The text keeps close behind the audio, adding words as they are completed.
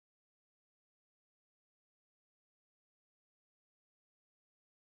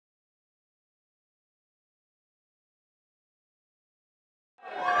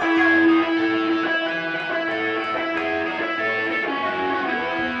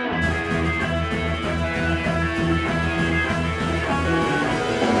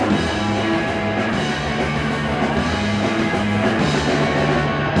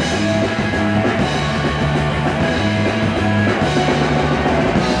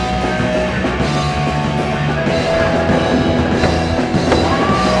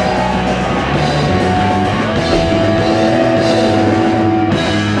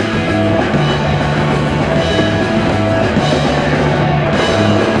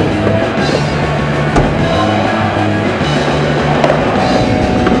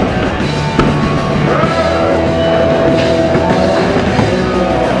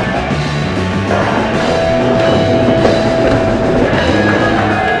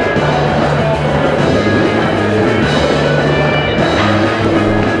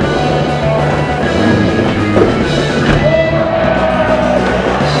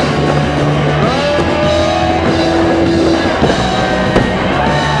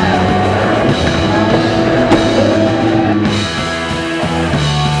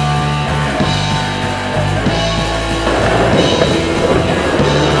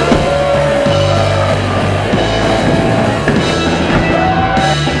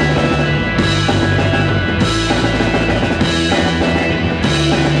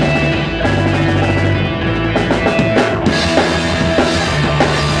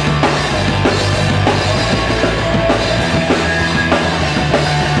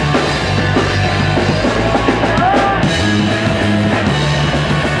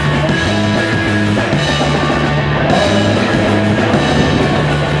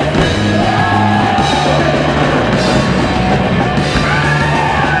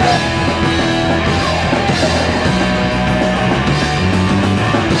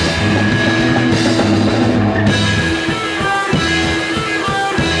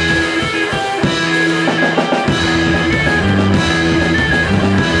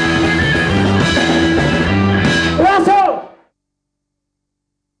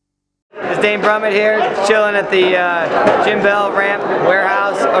Brummett here, chilling at the Bell Ramp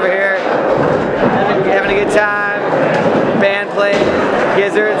warehouse over here, having a good time. Band playing,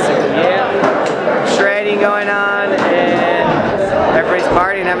 Gizzards, yeah, shredding going on, and everybody's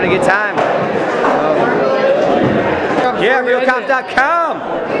partying, having a good time. Yeah, realcomp.com.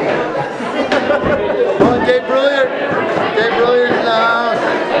 Oh, Dave Brilliant. Dave Brilliant in the house.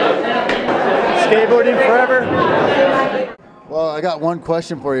 Skateboarding forever. Well, I got one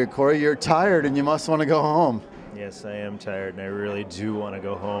question for you, Corey. You're tired and you must want to go home. Yes, I am tired and I really do want to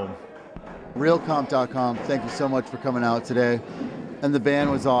go home. Realcomp.com, thank you so much for coming out today. And the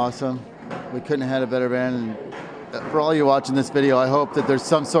band was awesome. We couldn't have had a better band. And for all you watching this video, I hope that there's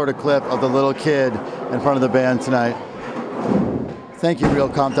some sort of clip of the little kid in front of the band tonight. Thank you,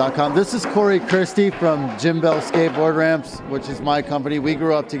 Realcomp.com. This is Corey Christie from Bell Skateboard Ramps, which is my company. We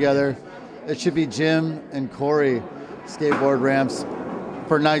grew up together. It should be Jim and Corey Skateboard Ramps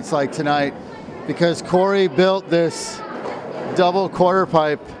for nights like tonight, because Corey built this double quarter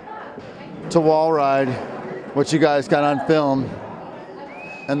pipe to wall ride, which you guys got on film,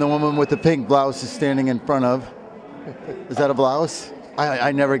 and the woman with the pink blouse is standing in front of. Is that a blouse?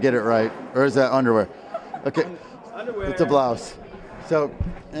 I never get it right. Or is that underwear? Okay, underwear. It's a blouse. So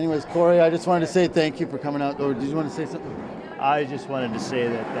anyways, Corey, I just wanted to say thank you for coming out. Or did you want to say something? I just wanted to say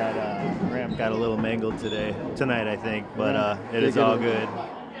that ramp got a little mangled tonight, I think, but it is all good.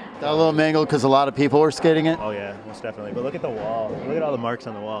 Got a little mangled because a lot of people were skating it? Oh yeah, most definitely. But look at the wall. Look at all the marks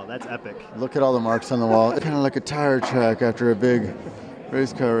on the wall. That's epic. Look at all the marks on the wall. It's kind of like a tire track after a big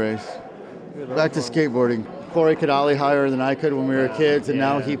race car race. Back to skateboarding. Corey could ollie higher than I could when we were kids, and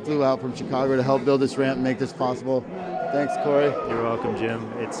now he flew out from Chicago to help build this ramp and make this possible. Thanks, Corey. You're welcome,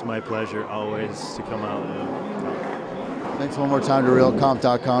 Jim. It's my pleasure always to come out. Thanks one more time to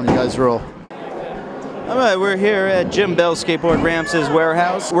realcomp.com. You guys rule. All right, we're here at Bell Skateboard Ramps'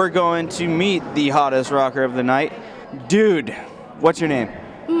 warehouse. We're going to meet the hottest rocker of the night. Dude, what's your name?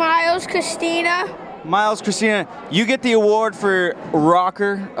 Miles Christina. Miles Christina, you get the award for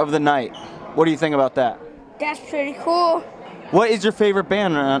Rocker of the Night. What do you think about that? That's pretty cool. What is your favorite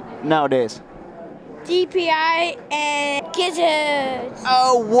band nowadays? DPI and Gizzards.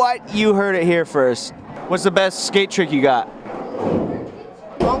 Oh, what? You heard it here first. What's the best skate trick you got?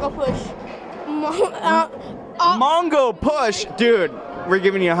 Mongo push. Mongo push? Dude, we're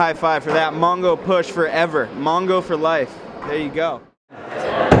giving you a high five for that. Mongo push forever. Mongo for life. There you go. Is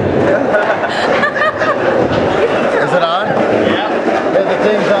it on? Yeah. Yeah, the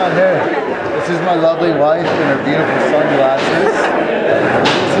thing's on here. This is my lovely wife and her beautiful sunglasses.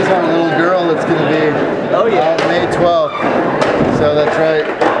 This is our little girl that's going to be May 12th. So that's right,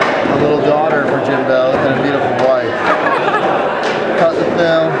 a little daughter for Bell and a beautiful wife. Cut the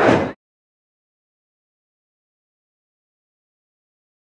film.